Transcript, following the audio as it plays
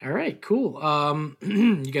All right, cool.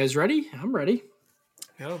 You guys ready? I'm ready.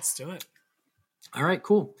 Yeah, let's do it. All right,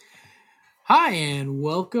 cool. Hi, and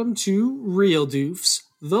welcome to Real Doofs,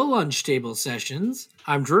 the lunch table sessions.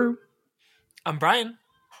 I'm Drew. I'm Brian.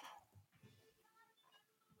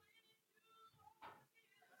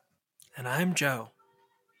 And I'm Joe.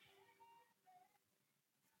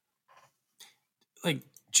 Like,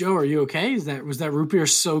 Joe, are you okay? Was that root beer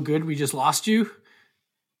so good we just lost you?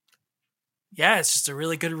 Yeah, it's just a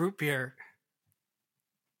really good root beer.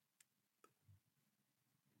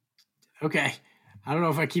 Okay. I don't know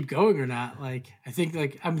if I keep going or not. Like, I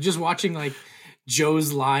think I'm just watching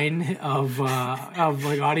Joe's line of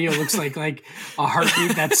audio looks like a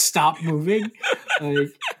heartbeat that stopped moving. Like,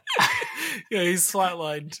 yeah, he's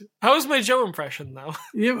flatlined. How was my Joe impression though?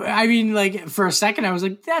 Yeah, I mean, for a second I was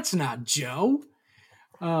like, that's not Joe.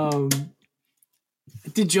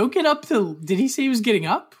 Did Joe get up did he say he was getting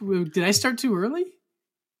up? Did I start too early?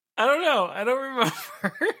 I don't know. I don't remember.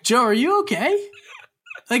 Joe, are you okay?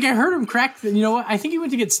 I heard him crack. You know what? I think he went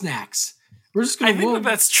to get snacks. We're just gonna. I think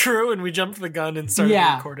that's true, and we jumped the gun and started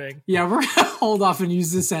recording. Yeah, we're gonna hold off and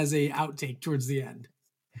use this as a outtake towards the end.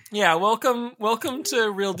 Yeah, welcome to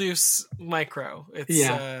Real Deuce Micro. It's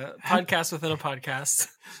a podcast within a podcast.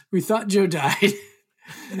 We thought Joe died.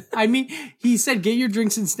 I mean, he said, "Get your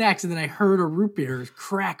drinks and snacks," and then I heard a root beer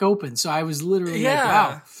crack open. So I was literally like,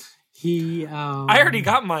 "Wow." I already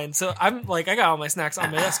got mine, so I'm I got all my snacks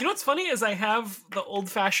on my desk. You know what's funny is I have the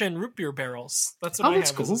old-fashioned root beer barrels. That's what I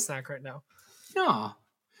have as a snack right now. Yeah.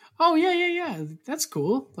 Oh, yeah. That's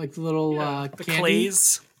cool. Like the little the candy.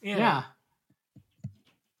 Clays. Yeah.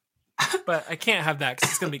 But I can't have that because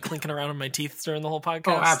it's going to be clinking around in my teeth during the whole podcast.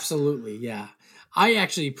 Oh, absolutely, yeah. I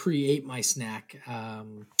actually pre-ate my snack. I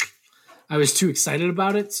was too excited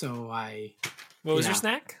about it, so I... What was your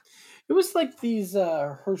snack? It was these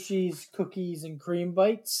Hershey's cookies and cream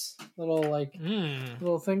bites, little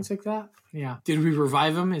little things like that. Yeah. Did we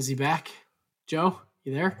revive him? Is he back? Joe,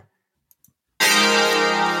 you there?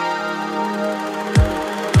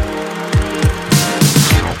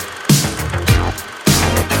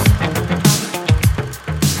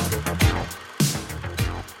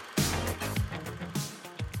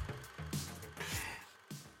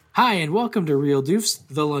 Hi, and welcome to Real Doofs,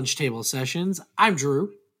 the lunch table sessions. I'm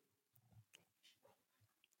Drew.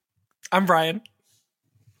 I'm Brian.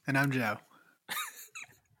 And I'm Joe.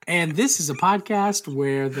 And this is a podcast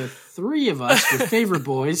where the three of us, your favorite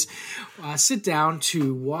boys, sit down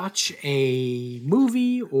to watch a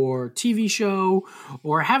movie or TV show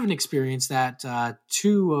or have an experience that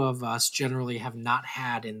two of us generally have not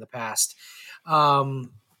had in the past.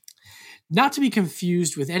 Not to be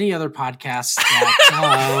confused with any other podcasts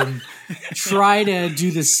that try to do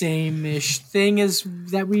the same-ish thing as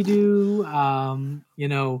that we do.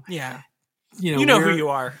 Yeah. You know who you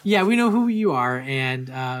are. Yeah, we know who you are, and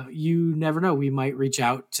you never know. We might reach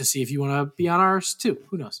out to see if you want to be on ours too.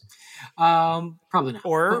 Who knows? Probably not.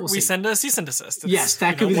 Or we send a cease and desist. Yes,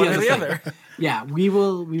 that could be one the or other. Yeah, we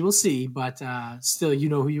will see, but still, you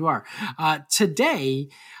know who you are. Today,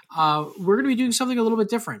 we're going to be doing something a little bit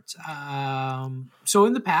different. So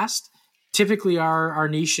in the past, typically our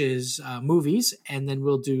niche is movies, and then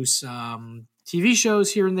we'll do some TV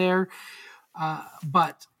shows here and there.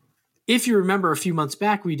 But if you remember a few months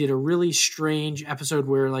back, we did a really strange episode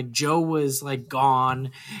where Joe was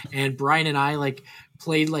gone and Brian and I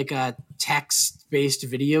played a text-based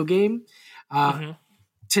video game.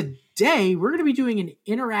 Today, we're going to be doing an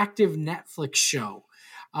interactive Netflix show.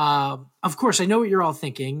 Of course, I know what you're all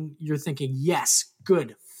thinking. You're thinking, yes,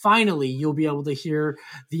 good. Finally, you'll be able to hear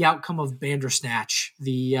the outcome of Bandersnatch,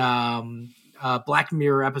 the Black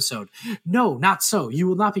Mirror episode. No, not so. You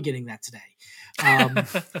will not be getting that today.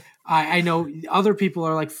 I know other people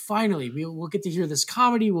are finally, we'll get to hear this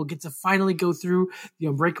comedy. We'll get to finally go through the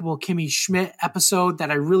Unbreakable Kimmy Schmidt episode that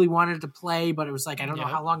I really wanted to play, but it was I don't know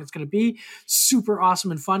how long it's going to be. Super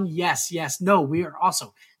awesome and fun. Yes. No, we are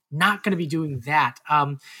also not going to be doing that.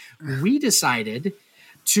 We decided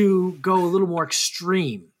to go a little more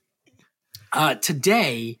extreme.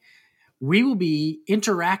 Today, we will be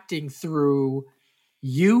interacting through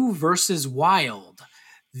You versus Wild,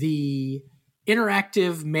 the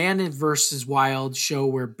interactive Man versus Wild show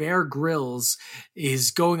where Bear Grylls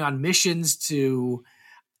is going on missions to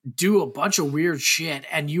do a bunch of weird shit,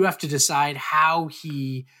 and you have to decide how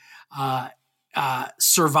he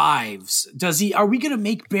survives. Are we going to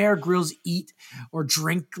make Bear Grylls eat or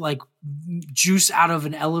drink juice out of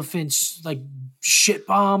an elephant's shit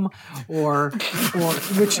bomb or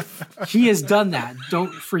which he has done that.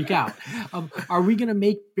 Don't freak out. Are we going to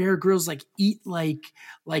make Bear Grylls like eat like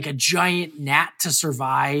a giant gnat to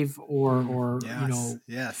survive or yes,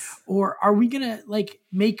 yes. Or are we going to like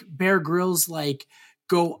make Bear Grylls like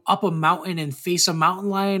go up a mountain and face a mountain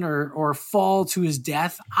lion or fall to his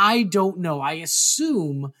death? I don't know.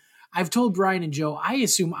 I've told Brian and Joe, I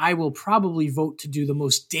assume I will probably vote to do the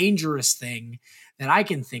most dangerous thing that I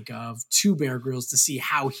can think of to Bear Grylls to see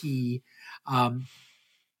how he,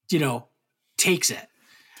 takes it.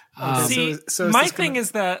 My thing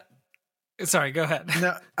is that, sorry, go ahead.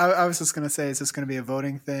 No, I was just going to say, is this going to be a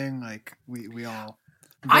voting thing? Like we all.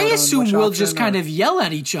 I assume we'll just kind of yell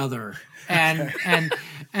at each other and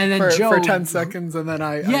then Joe for 10 seconds and then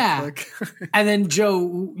I click. And then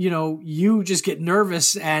Joe, you just get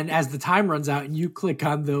nervous and as the time runs out and you click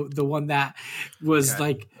on the one that was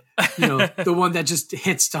the one that just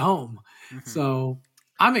hits to home. Mm-hmm. So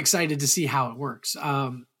I'm excited to see how it works.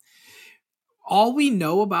 All we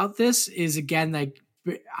know about this is again, like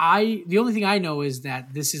the only thing I know is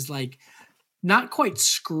that this is like not quite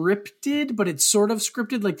scripted, but it's sort of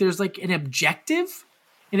scripted. Like there's like an objective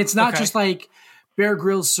and it's not just like Bear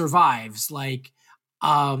Grylls survives. Like,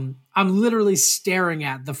 I'm literally staring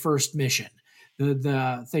at the first mission,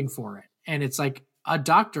 the thing for it. And it's like a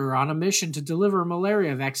doctor on a mission to deliver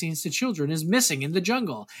malaria vaccines to children is missing in the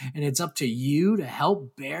jungle. And it's up to you to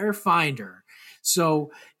help Bear find her.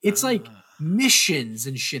 So it's like missions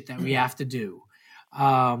and shit that we have to do.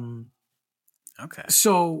 Okay.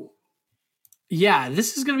 So yeah,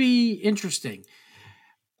 this is going to be interesting.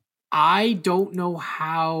 I don't know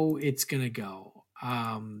how it's going to go.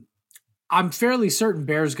 I'm fairly certain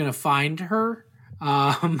Bear's going to find her,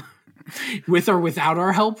 with or without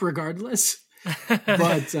our help, regardless.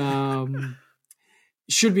 But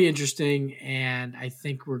should be interesting, and I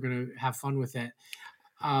think we're going to have fun with it.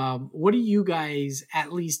 What do you guys,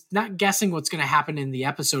 at least not guessing what's going to happen in the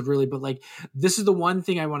episode, really, but like this is the one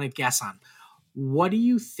thing I want to guess on. What do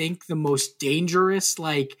you think the most dangerous,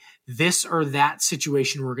 like this or that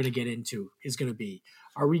situation we're going to get into is going to be?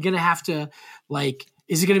 Are we going to have to like,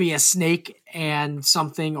 is it going to be a snake and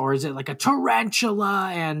something, or is it like a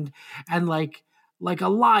tarantula and like a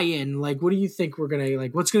lion? Like, what do you think we're going to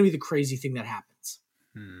like, what's going to be the crazy thing that happens?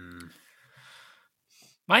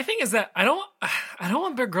 My thing is that I don't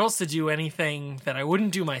want Bear Grylls to do anything that I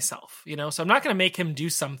wouldn't do myself, so I'm not going to make him do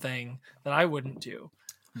something that I wouldn't do.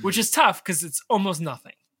 Which is tough because it's almost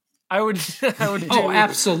nothing. I would Oh,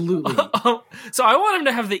 absolutely. So I want him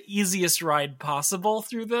to have the easiest ride possible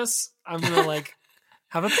through this. I'm gonna like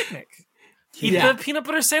have a picnic. Eat the peanut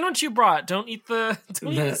butter sandwich you brought. Don't eat the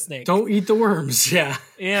snake. Don't eat the worms. Yeah.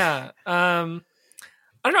 Yeah. I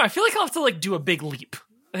don't know. I feel like I'll have to like do a big leap.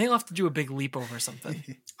 I think I'll have to do a big leap over something.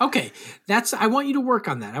 Okay. I want you to work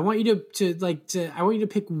on that. I want you I want you to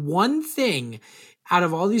pick one thing out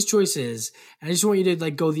of all these choices, and I just want you to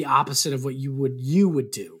like go the opposite of what you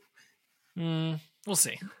would do. We'll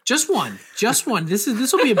see. Just one. This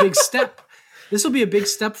will be a big step. This will be a big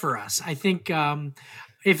step for us. I think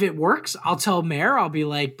if it works, I'll tell Mare. I'll be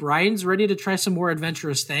like, Brian's ready to try some more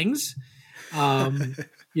adventurous things.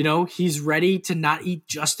 He's ready to not eat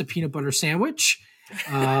just a peanut butter sandwich.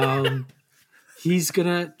 He's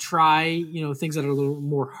gonna try things that are a little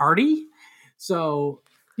more hearty. So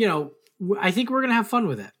I think we're gonna have fun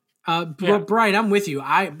with it. But Brian, I'm with you.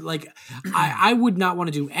 I would not want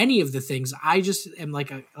to do any of the things. I just am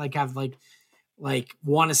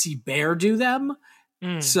want to see Bear do them.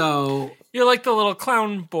 So you're like the little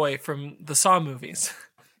clown boy from the Saw movies.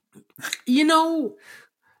 I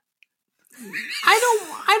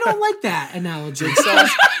don't like that analogy. So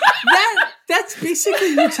that's basically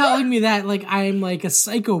you telling me that like I'm like a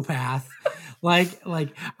psychopath. Like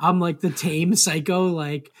I'm like the tame psycho.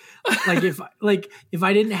 Like if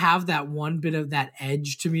I didn't have that one bit of that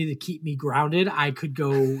edge to me to keep me grounded, I could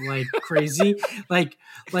go like crazy. like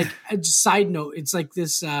side note, it's like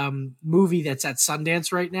this movie that's at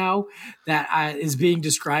Sundance right now that is being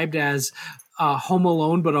described as Home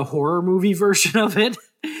Alone, but a horror movie version of it.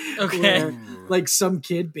 Okay, where, like some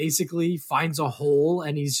kid basically finds a hole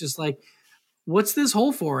and he's just like, what's this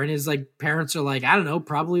hole for? And his like parents are like, I don't know,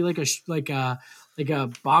 probably like a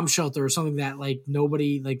bomb shelter or something that like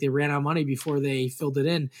nobody, like they ran out of money before they filled it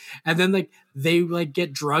in. And then like they like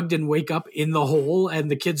get drugged and wake up in the hole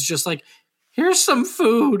and the kid's just like, here's some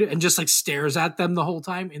food, and just like stares at them the whole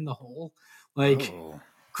time in the hole. Like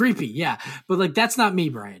creepy. Yeah. But like, that's not me,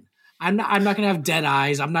 Brian. I'm not going to have dead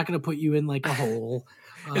eyes. I'm not going to put you in like a hole.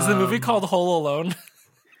 Is the movie called Hole Alone?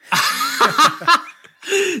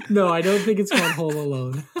 No, I don't think it's called Home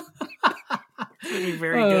Alone. It's going to be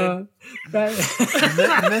very good.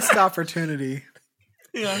 Missed opportunity.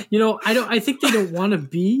 Yeah. I think they don't want to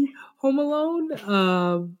be Home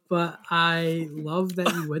Alone, but I love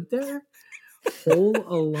that you went there. Home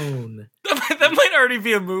Alone. That might already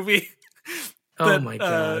be a movie. Oh my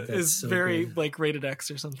god, that's is so very good. like rated X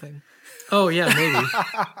or something. Oh yeah, maybe.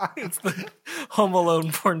 It's the Home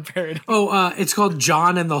Alone porn parody. Oh, it's called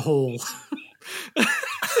John and the Hole.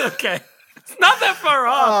 Okay, it's not that far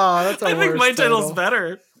off. Oh, that's a I think worse my title's title.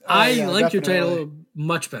 better. I yeah, like your definitely. title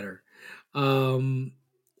much better.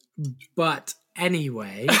 But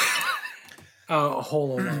anyway,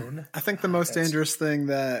 Hole Alone. I think the most dangerous thing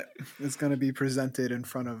that is going to be presented in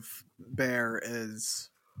front of Bear is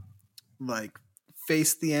like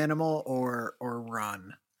face the animal or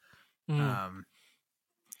run.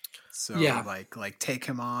 So Yeah. like take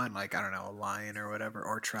him on, like, I don't know, a lion or whatever,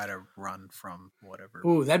 or try to run from whatever.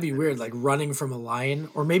 Ooh, that'd be weird, like running from a lion.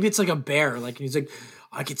 Or maybe it's like a bear. Like he's like,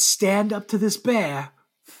 I could stand up to this bear,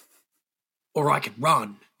 or I could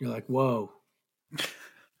run. You're like, whoa.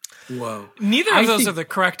 Whoa. Neither I of those think- are the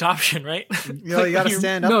correct option, right? You know, you got to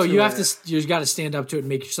stand up. No, to you it. have to. You got to stand up to it and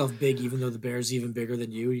make yourself big, even though the bear's even bigger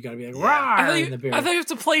than you. You got to be like, Yeah. "Rawr," I and the bear. thought you have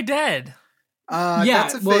to play dead. Yeah,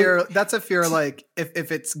 that's a well- fear. That's a fear. Like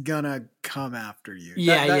if it's gonna come after you.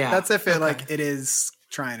 Yeah, yeah. That's if it Okay. like it is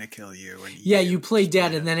trying to kill you. And eat Yeah, you play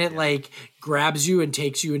dead, and then it Yeah. like grabs you and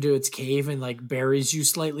takes you into its cave and like buries you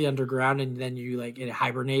slightly underground, and then you like it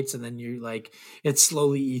hibernates, and then you like it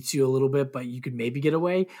slowly eats you a little bit, but you could maybe get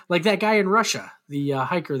away. Like that guy in Russia, the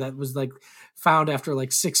hiker that was like found after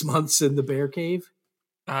like 6 months in the bear cave.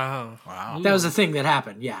 Oh, Wow. That was a thing that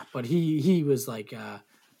happened, yeah. But he was like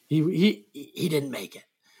he didn't make it,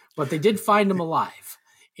 but they did find him alive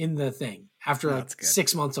in the thing after That's like good.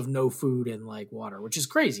 6 months of no food and like water, which is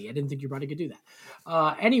crazy. I didn't think your body could do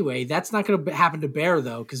that. Anyway, that's not going to happen to Bear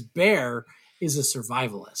though, because Bear is a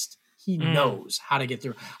survivalist. He knows how to get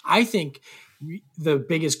through. I think the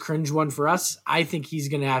biggest cringe one for us, I think he's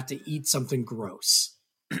going to have to eat something gross.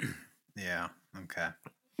 Yeah. Okay.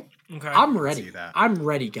 okay. I'm see ready. that. I'm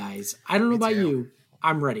ready, guys. I don't know Me about too. you.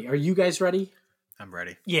 I'm ready. Are you guys ready? I'm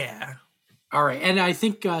ready. Yeah. All right. And I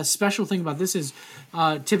think a special thing about this is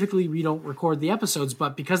typically we don't record the episodes,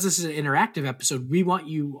 but because this is an interactive episode, we want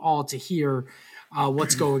you all to hear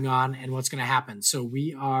what's going on and what's going to happen. So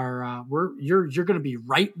we are, you're going to be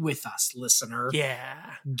right with us, listener. Yeah.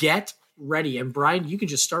 Get ready. And Brian, you can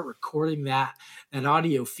just start recording that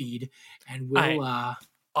audio feed and we'll,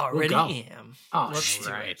 Already go. am. oh, Let's shit. do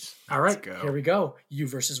Right. it. All right. Let's go. Here we go. You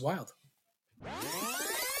versus Wild.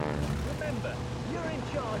 Remember, you're in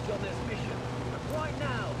charge on this mission. And right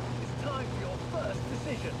now, it's time for your first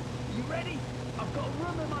decision. You ready? I've got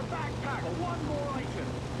room in my backpack for one more item.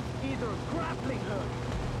 Either a grappling hook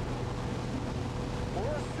or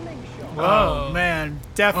a slingshot. Whoa. Oh man,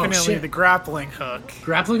 definitely shit. the grappling hook.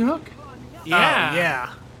 Grappling hook? Yeah. Oh,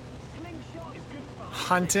 yeah. Slingshot is good for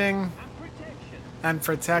Hunting and protection. and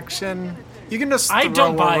protection. You can just I throw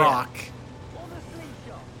don't buy a it. rock. Or the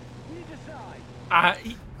slingshot. You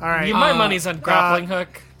decide. All right. My money's on grappling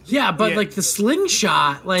hook. Yeah, but Yeah. like the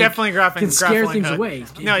slingshot, like Definitely grappling- can scare grappling things hook. away.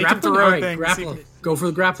 No, you can Grappling? throw All right, things. grappling. Go for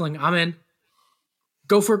the grappling. I'm in.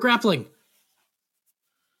 Go for grappling.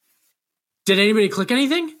 Did anybody click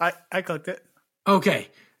anything? I clicked it. Okay,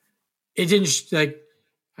 it didn't like.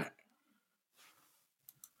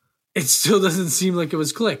 It still doesn't seem like it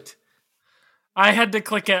was clicked. I had to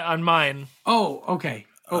click it on mine. Oh, okay.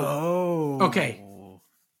 Oh, Oh. okay.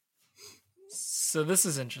 So this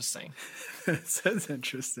is interesting. This is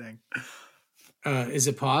interesting. Is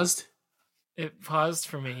it paused? It paused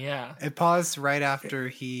for me, yeah. It paused right after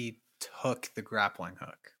he took the grappling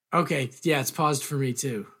hook. Okay, yeah, it's paused for me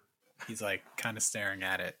too. He's like kind of staring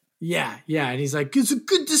at it. Yeah, and he's like, "It's a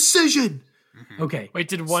good decision." Okay, Wait,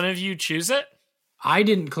 did one of you choose it? I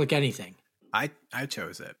didn't click anything. I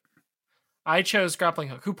chose it. I chose grappling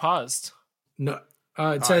hook. Who paused? No,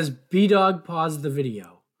 it says B Dog paused the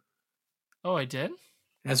video. Oh, I did?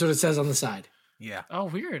 That's what it says on the side. Yeah. Oh,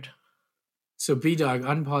 weird. So B Dog,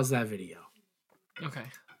 unpause that video. Okay.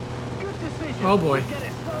 Good decision. Oh, boy. Get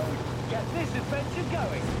it stowed. Get this adventure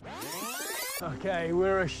going. Okay,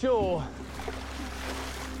 we're ashore.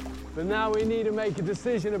 But now we need to make a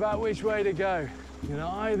decision about which way to go. You know,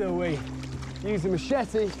 either we use a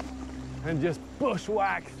machete and just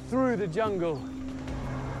bushwhack through the jungle.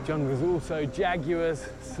 Jungle's also jaguars,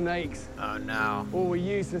 snakes, Oh no. or we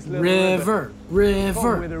use this little river.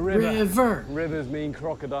 Problem with a river. Rivers mean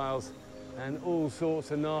crocodiles and all sorts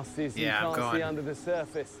of nasties you Yeah, I'm can't see going. under the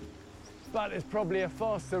surface. But it's probably a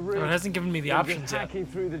faster route. Oh, it hasn't given me the than options just yet. hacking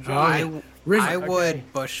through the Oh, jungle. yeah. River. I would Okay, Your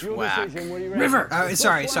bushwhack. decision, what do you reckon? River. Oh,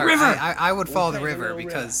 sorry. River. I would follow the take the river little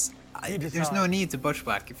because There's no need to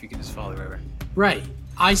bushwhack if you can just follow the river. Right.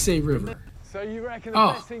 I say river. So you reckon Oh,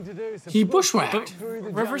 the best thing to do is to he bushwhack bushwhacked. through the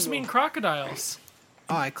Rivers jungle? mean crocodiles.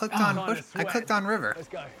 Oh, I clicked on Kinda bush. I sweat. clicked on river. Let's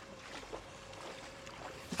go.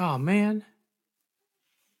 Oh man,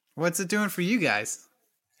 What's it doing for you guys?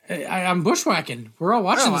 I'm bushwhacking. We're all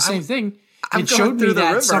watching No, the same thing. I'm It showed going me through the that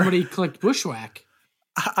river. somebody clicked bushwhack.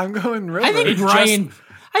 I'm going river. I think Brian.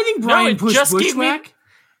 it pushed just gave me- bushwhack.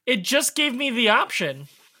 It just gave me the option.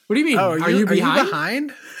 What do you mean? Oh, are you behind?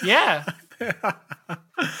 behind? Yeah.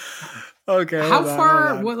 Okay. How hold on, far?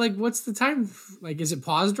 hold on. What? Like, what's the time? Like, is it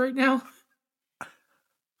paused right now?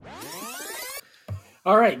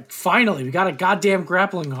 All right, finally, we got a goddamn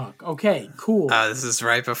grappling hook. Okay, cool. This is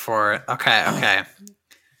right before. Okay.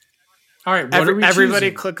 All right, what are we Everybody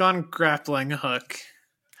choosing? click on grappling hook.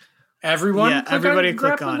 Everyone, Yeah, click everybody on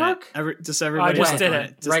click grappling on hook? it. Just everybody just click did on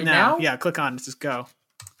it. Just Right now? Yeah, click on it. Just go.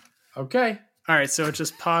 Okay. All right, so it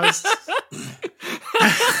just paused.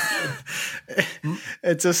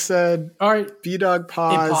 It just said All right. B-Dog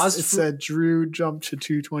paused. paused It for- said Drew jumped to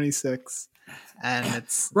 226. And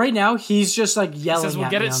it's Right now, he's just like yelling says we'll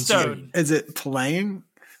at get me it on stowed. screen. Is it playing?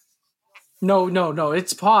 No.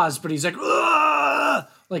 It's paused, but he's like, "Ugh!"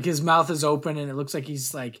 Like his mouth is open, and it looks like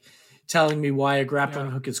he's like telling me why a grappling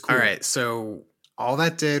hook is cool. all right. So all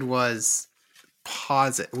that did was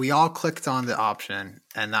pause it. We all clicked on the option,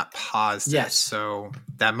 and that paused it. Yes. So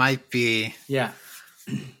that might be. Yeah.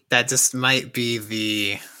 That just might be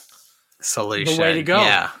the solution. The way to go.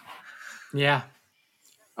 Yeah. Yeah.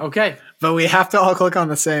 Okay. But we have to all click on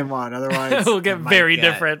the same one, otherwise It'll get might very get-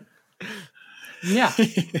 different. Yeah.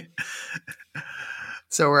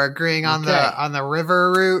 So we're agreeing on Okay. the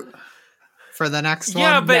river route for the next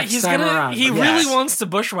Yeah, one. but next he's time gonna. around. He Yes. really wants to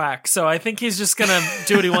bushwhack, so I think he's just gonna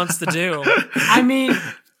do what he wants to do. I mean,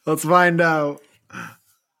 Let's find out.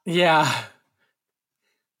 yeah.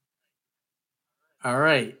 All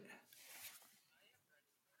right.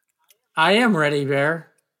 I am ready,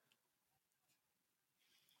 Bear.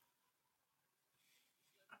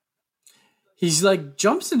 He's like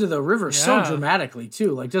jumps into the river so Yeah. dramatically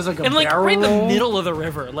too. Like does like a And like barrel right in the roll. middle of the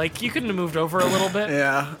river. Like you couldn't have moved over a little bit.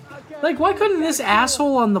 Yeah. Like why couldn't this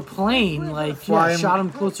asshole on the plane Fly him shot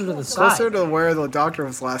him closer to the side? Closer to where the doctor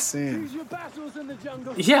was last seen. Use your battles in the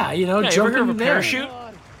jungle. Yeah, Yeah, you ever jump hear of into a there. parachute?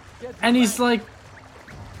 And he's like,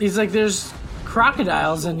 there's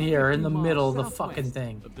crocodiles in here in the middle of the fucking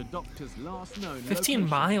thing. Of the doctor's last known 15 location.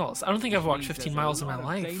 miles. I don't think I've walked 15 There's a miles in my lot of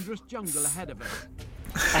life. Dangerous jungle ahead of him.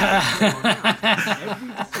 I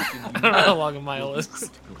don't know how long a mile is.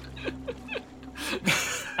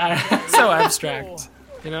 So abstract,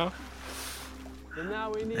 you know? But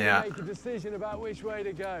now we need Yeah. to make a decision about which way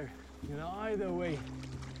to go. You know, either we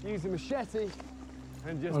use a machete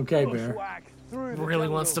and just Okay, Bear. bushwhack through the Really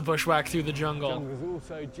jungle. wants to bushwhack through the jungle. Jungle's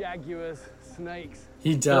also jaguars, snakes.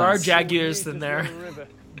 He does. There are We need jaguars to in there. swim a river.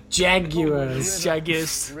 Jaguars.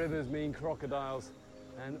 Jaguars. Rivers mean crocodiles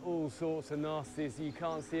and all sorts of nasties you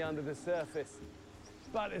can't see under the surface.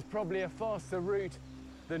 But it's probably a faster route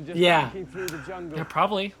than just Yeah. walking through the jungle. Yeah,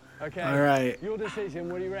 probably. Okay. All right. Your decision.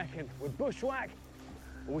 What do you reckon? We bushwhack,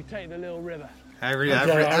 or we take the little river? I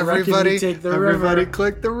reckon Everybody, we take the Everybody river.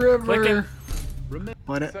 click the river. Clicking.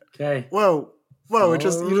 What it? Okay. Whoa. Follow you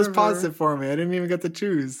just the paused river. it for me. I didn't even get to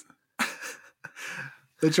choose.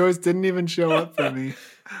 The choice didn't even show up for me.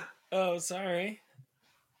 Oh, sorry.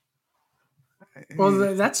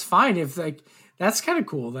 Well, that's fine. If like that's kind of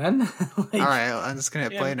cool then. Like, All right, I'm just gonna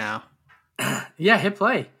hit play now. Yeah, hit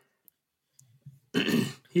play.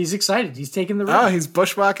 He's excited. He's taking the river. Oh, he's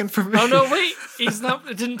bushwhacking for me. Oh no, wait. He's not.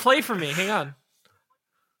 It didn't play for me. Hang on.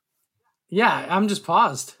 Yeah, I'm just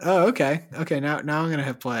paused. Oh, okay. Okay, now I'm gonna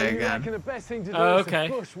hit play You reckon again. the best thing to do Oh, is okay.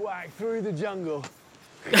 to bushwhack through the jungle?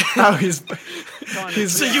 Oh, he's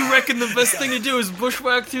So you reckon the best thing to do is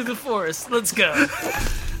bushwhack through the forest? Let's go.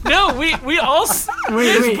 No, we all. Wait,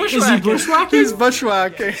 is he bushwhacking. bushwhacking? he's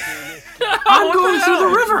bushwhacking. I'm What going the through the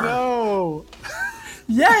hell? river. No.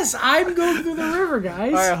 Yes, I'm going through the river,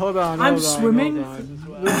 guys. All right, hold on. I'm hold on, swimming.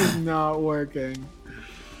 hold on. This is not working.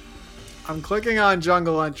 I'm clicking on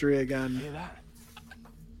jungle entry again.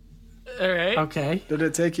 All right. Okay, Did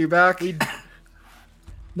it take you back?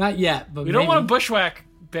 not yet, but We don't maybe. want to bushwhack,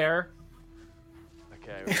 Bear.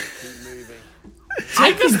 Okay, we're gonna keep moving.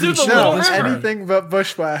 Take us through the No, little river. anything but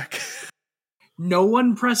bushwhack. No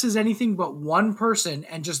one presses anything but one person,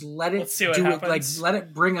 and just let it Let's see what do it. Like happens. let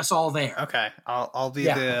it bring us all there. Okay, I'll be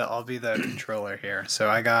Yeah. I'll be the controller here. So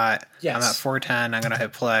I'm at Yes. 410. I'm gonna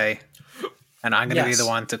hit play, and I'm gonna be Yes. the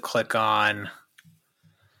one to click on.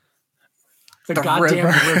 The goddamn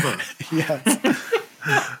river. Yes.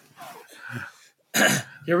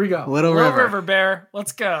 Here we go. Little Little River. River Bear.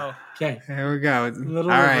 Let's go. Okay. Here we go.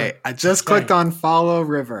 Little All River. right. I just clicked Okay. on follow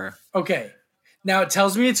river. Okay. Now it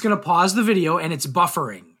tells me it's going to pause the video and it's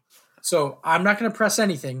buffering. So I'm not going to press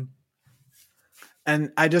anything.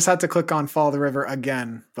 And I just had to click on follow the river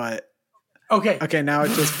again, but Okay. now it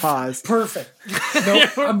just paused. Perfect. No,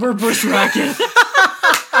 we're bushwhacking.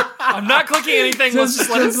 I'm not clicking anything. Let's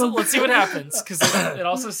see what happens because it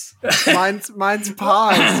also. Mine's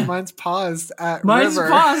paused. Mine's paused at Mine's river.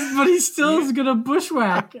 paused, but he still is going to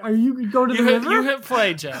bushwhack. Are you going to the river? You hit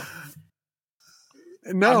play, Joe.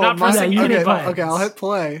 No, I'm not mine- pressing you okay, hit play. okay, I'll hit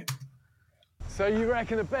play. So you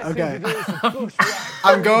reckon the best Okay. thing to do is to bushwhack?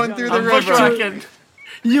 I'm going through the I'm river. bushwhacking.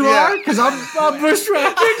 You Yeah. are? Because I'm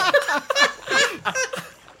bushwhacking.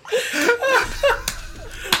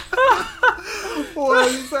 What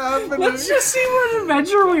is happening? Let's just see what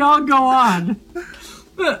adventure we all go on.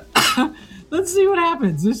 Let's see what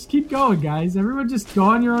happens. Just keep going, guys. Everyone just go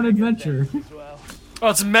on your own adventure. Well, Oh,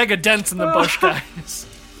 it's mega dense in the bush, guys.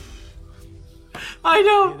 I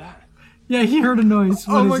know. Yeah, he heard a noise.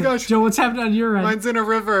 What Oh is my it? gosh. Joe, what's happening on your end? Mine's in a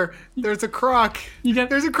river. There's a croc. You got-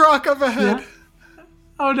 There's a croc up ahead. Yeah.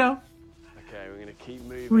 Oh no. okay, we're gonna keep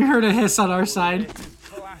moving. We heard a hiss on our side. This is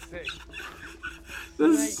classic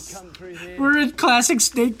This, snake country here. we're in classic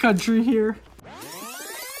snake country here.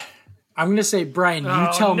 I'm gonna say, Brian, you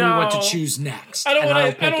Oh, tell me what to no. choose next. I don't and I'll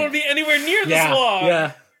want to. I pick don't it. want to be anywhere near this Yeah, log.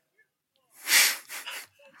 yeah.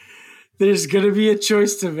 There's gonna be a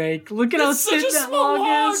choice to make. Look at how It's such thin a that small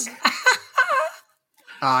log is.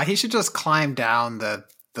 He should just climb down the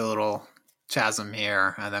little chasm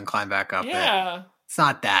here and then climb back up it. Yeah. It's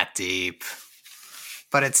not that deep.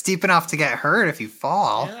 But it's deep enough to get hurt if you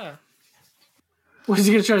fall. Yeah. What is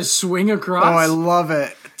he gonna try to swing across? Oh, I love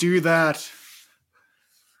it. Do that.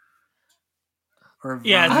 Or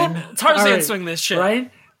Yeah. Vine. Tarzan All right, swing this shit.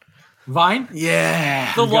 Right? Vine?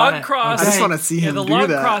 Yeah. The got log it. cross. I just want to see Yeah, him the do log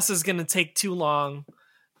that. cross is going to take too long,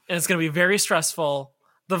 and it's going to be very stressful.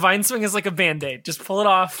 The vine swing is like a band-aid. Just pull it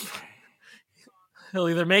off. He'll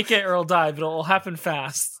either make it or he'll die, but it'll happen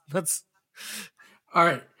fast. That's All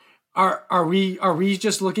right. Are we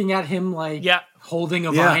just looking at him like yeah. holding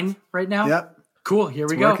a Yeah. vine right now? Yep. Cool. Here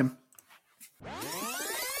we It's go. working.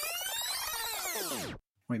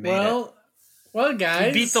 We made it. Well,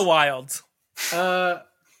 guys, Beat the wild. that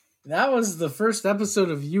was the first episode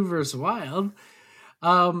of You vs. Wild,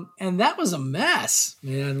 and that was a mess,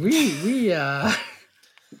 man. We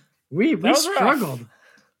was rough. struggled.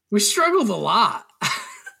 We struggled a lot,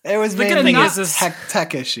 It was The good mainly thing is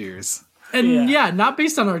tech issues. and Yeah. not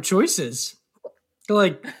based on our choices,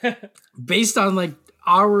 like based on like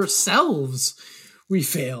ourselves, we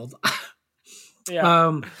failed.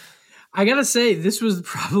 Yeah. I gotta say, this was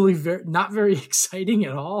probably not very exciting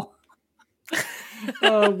at all.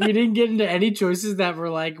 We didn't get into any choices that were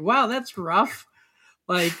like, wow, that's rough.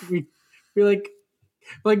 Like we like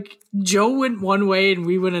Joe went one way and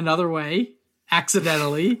we went another way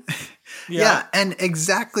accidentally. Yeah, and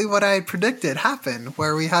exactly what I had predicted happened,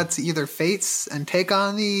 where we had to either face and take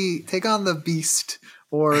on the beast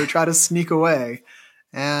or try to sneak away.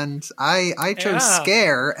 And I chose Yeah.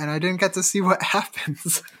 scare, and I didn't get to see what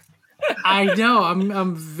happens. I know.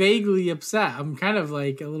 I'm vaguely upset. I'm kind of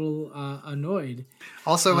like a little annoyed.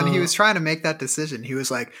 Also, when he was trying to make that decision, he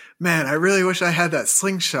was like, Man, I really wish I had that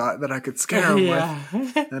slingshot that I could scare him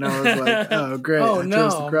with. And I was like, oh, great. Oh I no!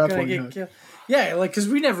 chose the I'm gonna grappling get hook. killed. Yeah, like because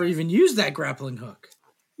we never even used that grappling hook.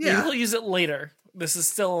 Yeah. We'll use it later. This is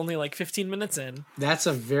still only like 15 minutes in. That's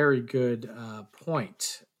a very good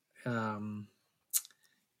point.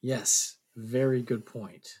 Yes, very good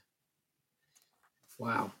point.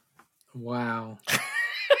 Wow.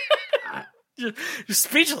 You're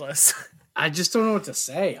speechless. I just don't know what to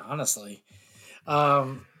say, honestly.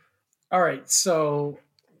 All right, so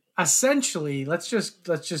essentially, let's just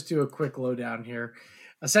do a quick lowdown here.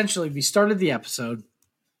 Essentially, we started the episode,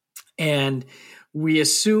 and we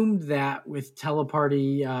assumed that with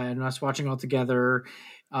Teleparty and us watching all together,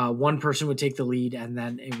 one person would take the lead, and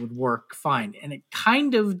then it would work fine. And it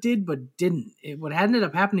kind of did, but didn't. What ended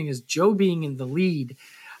up happening is Joe being in the lead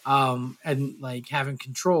and like having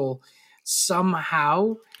control.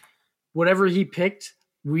 Somehow, whatever he picked,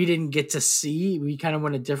 we didn't get to see. We kind of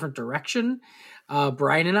went a different direction,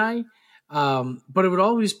 Brian and I. But it would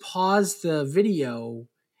always pause the video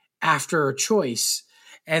after a choice.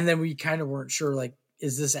 And then we kind of weren't sure, like,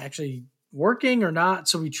 is this actually working or not?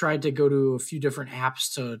 So we tried to go to a few different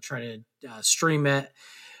apps to try to stream it,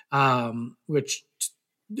 which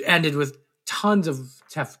ended with tons of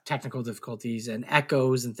technical difficulties and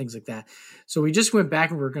echoes and things like that. So we just went back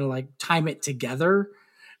and we are going to like time it together.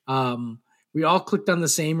 we all clicked on the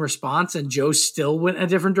same response and Joe still went a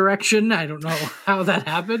different direction. I don't know how that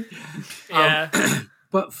happened. Yeah.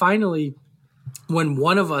 But finally, when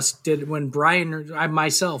one of us did, when Brian or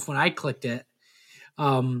myself, when I clicked it,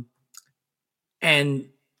 and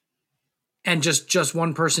just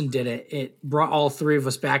one person did it, it brought all three of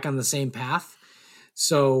us back on the same path.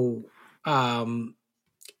 So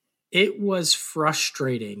it was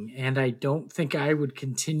frustrating, and I don't think I would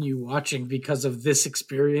continue watching because of this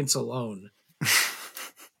experience alone.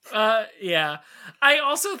 Yeah. I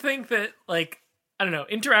also think that, like, I don't know,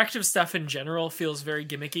 interactive stuff in general feels very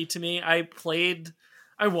gimmicky to me. I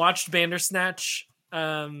watched Bandersnatch,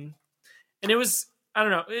 and it was, I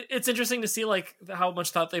don't know, it's interesting to see, like, how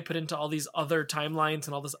much thought they put into all these other timelines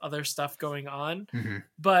and all this other stuff going on. Mm-hmm.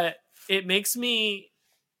 But it makes me,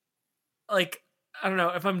 like, I don't know,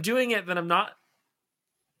 if I'm doing it, then I'm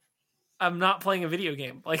not playing a video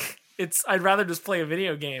game. Like, I'd rather just play a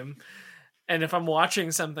video game. And if I'm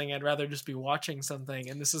watching something, I'd rather just be watching something.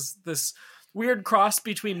 And this is this weird cross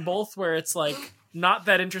between both, where it's like not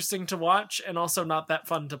that interesting to watch and also not that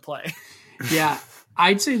fun to play. Yeah,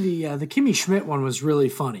 I'd say the Kimmy Schmidt one was really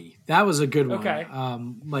funny. That was a good one. Okay.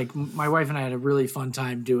 Like my wife and I had a really fun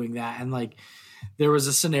time doing that. And like there was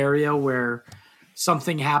a scenario where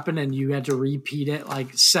something happened and you had to repeat it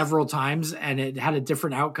like several times and it had a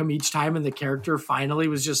different outcome each time. And the character finally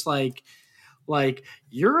was just like,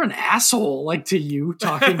 you're an asshole, like to you,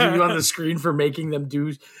 talking to you on the screen for making them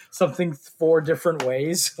do something 4 different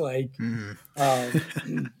ways. Like,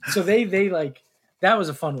 so they like, that was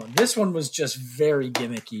a fun one. This one was just very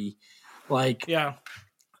gimmicky. Like, Yeah.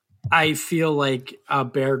 I feel like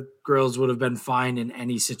Bear Grylls would have been fine in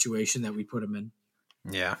any situation that we put him in.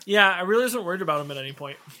 Yeah. Yeah, I really wasn't worried about him at any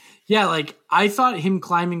point. Yeah, like I thought him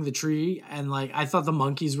climbing the tree and like I thought the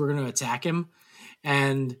monkeys were going to attack him.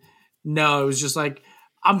 And no, it was just like,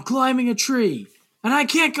 I'm climbing a tree and I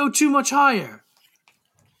can't go too much higher.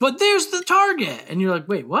 But there's the target. And you're like,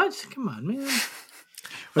 wait, what? Come on, man.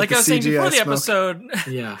 Like I was saying before the smoke. episode.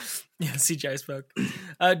 Yeah. Yeah, CGI smoke.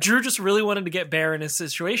 Drew just really wanted to get Bear in a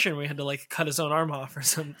situation where he had to like cut his own arm off or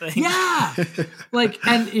something. Yeah. Like,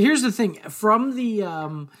 and here's the thing from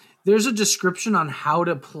the, there's a description on how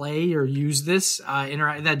to play or use this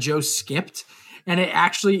that Joe skipped. And it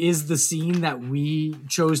actually is the scene that we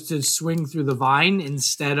chose to swing through the vine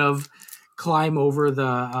instead of climb over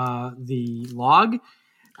the log.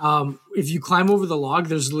 If you climb over the log,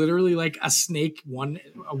 there's literally like a snake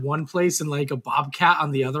one place and like a bobcat on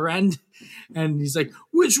the other end. And he's like,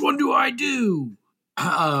 which one do I do?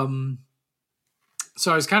 So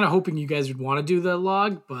I was kind of hoping you guys would want to do the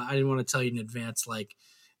log, but I didn't want to tell you in advance, like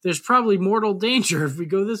there's probably mortal danger if we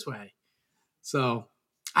go this way. So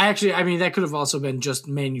I mean, that could have also been just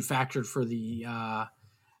manufactured for the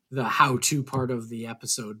how-to part of the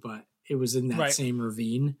episode, but it was in that same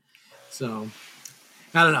ravine. So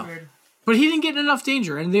I don't know. Weird. But he didn't get in enough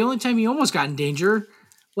danger. And the only time he almost got in danger,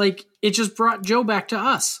 like it just brought Joe back to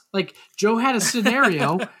us. Like Joe had a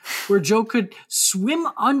scenario where Joe could swim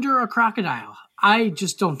under a crocodile. I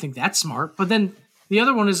just don't think that's smart. But then the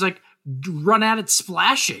other one is like run at it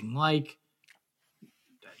splashing. Like,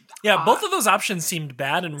 yeah, both of those options seemed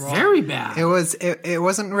bad and wrong. Very bad. It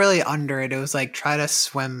wasn't really under it. It was like try to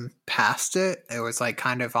swim past it. It was like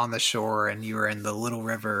kind of on the shore and you were in the little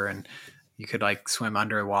river and you could like swim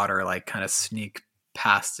underwater, like kind of sneak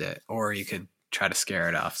past it, or you could try to scare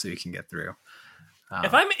it off so you can get through.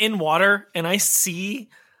 If I'm in water and I see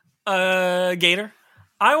a gator,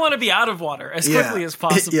 I want to be out of water as quickly as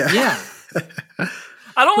possible. Yeah.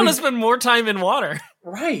 I don't want to spend more time in water.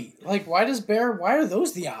 Right. Like, why are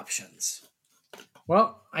those the options?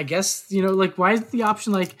 Well, I guess, like, why is the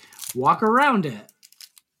option, like, walk around it?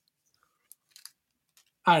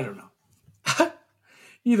 I don't know.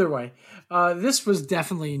 Either way, this was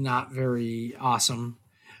definitely not very awesome.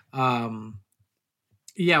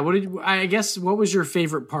 Yeah, what was your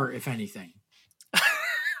favorite part, if anything?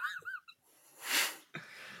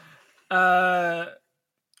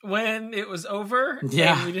 When it was over,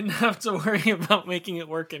 yeah, and we didn't have to worry about making it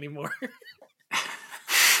work anymore.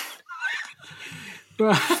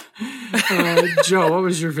 Joe, what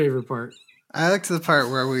was your favorite part? I liked the part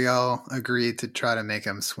where we all agreed to try to make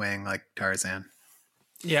him swing like Tarzan.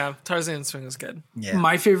 Yeah, Tarzan's swing was good. Yeah.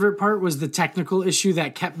 My favorite part was the technical issue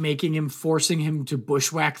that kept forcing him to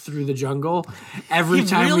bushwhack through the jungle. He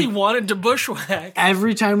really wanted to bushwhack.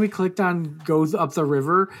 Every time we clicked on go up the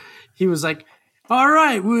river, he was like, all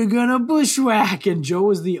right, we're gonna bushwhack. And Joe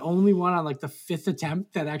was the only one on like the 5th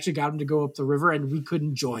attempt that actually got him to go up the river, and we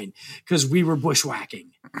couldn't join because we were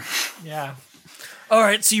bushwhacking. Yeah. All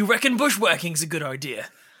right, so you reckon bushwhacking's a good idea?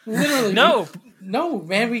 Literally. No. No,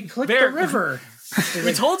 man, we clicked Bear- the river.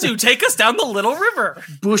 We told you, take us down the little river.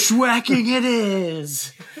 Bushwhacking it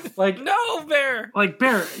is. Like, No, Bear. like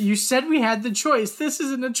Bear, you said we had the choice. This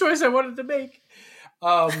isn't a choice I wanted to make.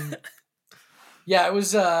 Yeah, it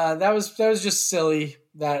was that was just silly.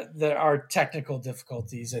 That our technical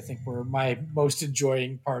difficulties, I think, were my most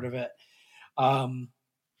enjoying part of it.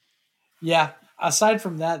 Yeah, aside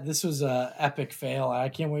from that, this was a epic fail. I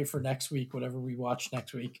can't wait for next week, whatever we watch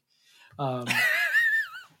next week.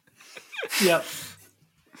 Yep.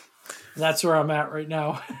 That's where I'm at right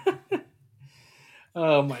now.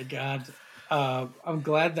 Oh my God. I'm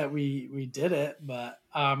glad that we did it, but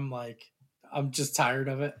I'm just tired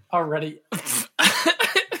of it already.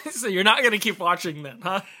 So you're not going to keep watching then,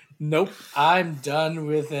 huh? Nope. I'm done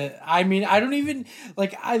with it. I mean, I don't even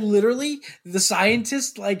I literally, the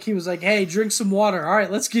scientist, he was like, hey, drink some water. All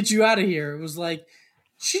right, let's get you out of here. It was like,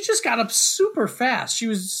 she just got up super fast. She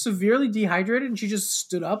was severely dehydrated and she just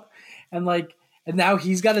stood up and now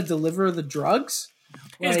he's got to deliver the drugs.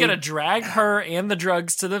 He's going to drag her and the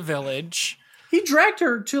drugs to the village. He dragged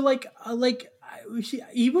her to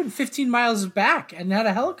he went 15 miles back and had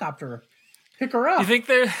a helicopter pick her up. Do you think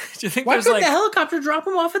Why there's couldn't the helicopter drop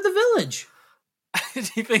him off at the village? Do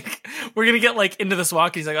you think we're going to get into this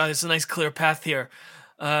walk? He's like, oh, there's a nice clear path here.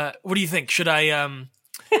 What do you think? Should I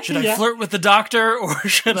I flirt with the doctor or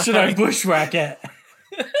should I bushwhack it?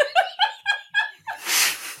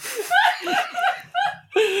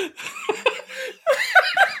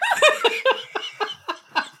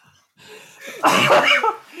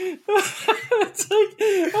 It's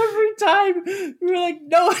every time we're like,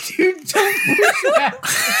 no, dude, don't bushwhack.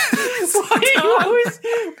 Why do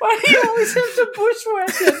you always have to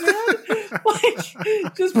bushwhack it, man?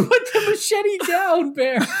 Just put the machete down,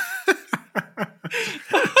 Bear.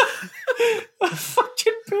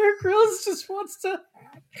 Fucking Bear Grylls just wants to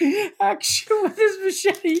action with his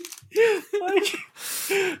machete.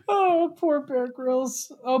 Oh, poor Bear Grylls.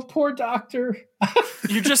 Oh, poor doctor.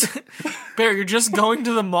 You're just going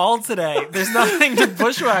to the mall today. There's nothing to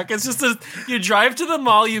bushwhack. It's just you drive to the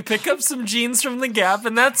mall, you pick up some jeans from the Gap,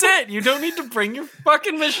 and that's it. You don't need to bring your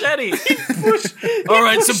fucking machete. All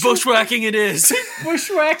right, so bushwhacking it is. He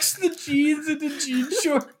bushwhacks the jeans into jean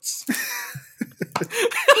shorts.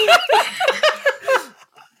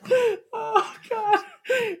 Oh, God.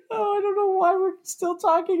 Oh, I don't know why we're still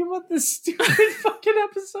talking about this stupid fucking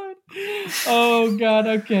episode. Oh, God.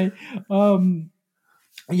 Okay.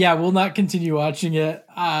 Yeah, we'll not continue watching it.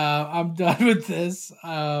 I'm done with this.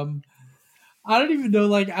 I don't even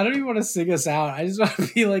know, I don't even want to sing us out. I just want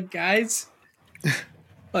to be like, guys,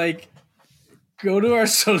 go to our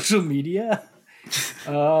social media.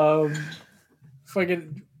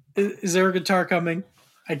 Fucking, is there a guitar coming?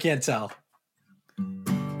 I can't tell.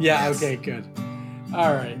 Yeah, okay, good.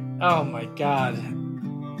 All right. Oh, my God.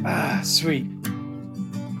 Sweet.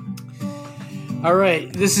 All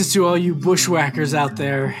right. This is to all you bushwhackers out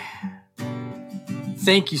there.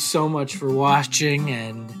 Thank you so much for watching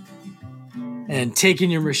and taking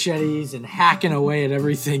your machetes and hacking away at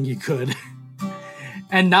everything you could.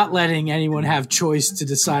 And not letting anyone have choice to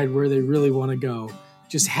decide where they really want to go.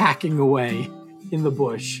 Just hacking away in the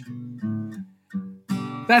bush.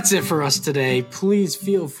 That's it for us today. Please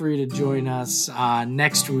feel free to join us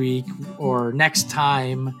next week or next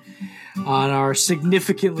time on our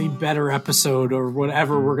significantly better episode or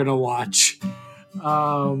whatever we're going to watch.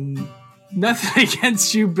 Nothing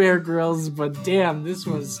against you, Bear Grylls, but damn, this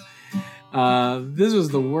was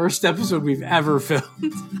the worst episode we've ever filmed.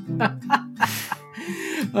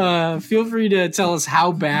 Feel free to tell us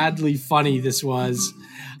how badly funny this was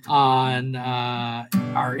on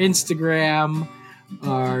our Instagram,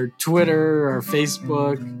 our Twitter, our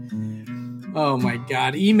Facebook. Oh my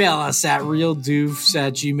God. Email us at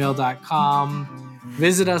realdoofs@gmail.com.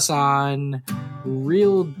 Visit us on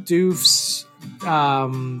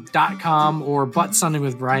realdoofs.com or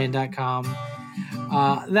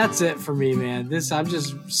buttsunningwithbrian.com. That's it for me, man. I'm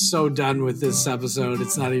just so done with this episode.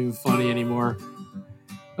 It's not even funny anymore.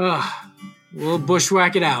 We'll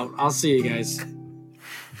bushwhack it out. I'll see you guys.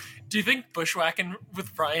 Do you think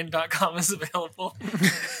bushwhackingwithbrian.com is available?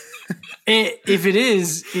 If it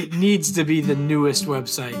is, it needs to be the newest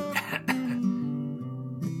website.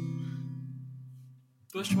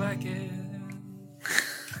 Bushwhacking.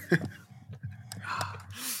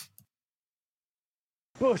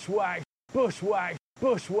 Bushwhack, bushwhack,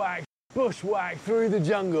 bushwhack, bushwhack through the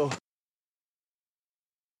jungle.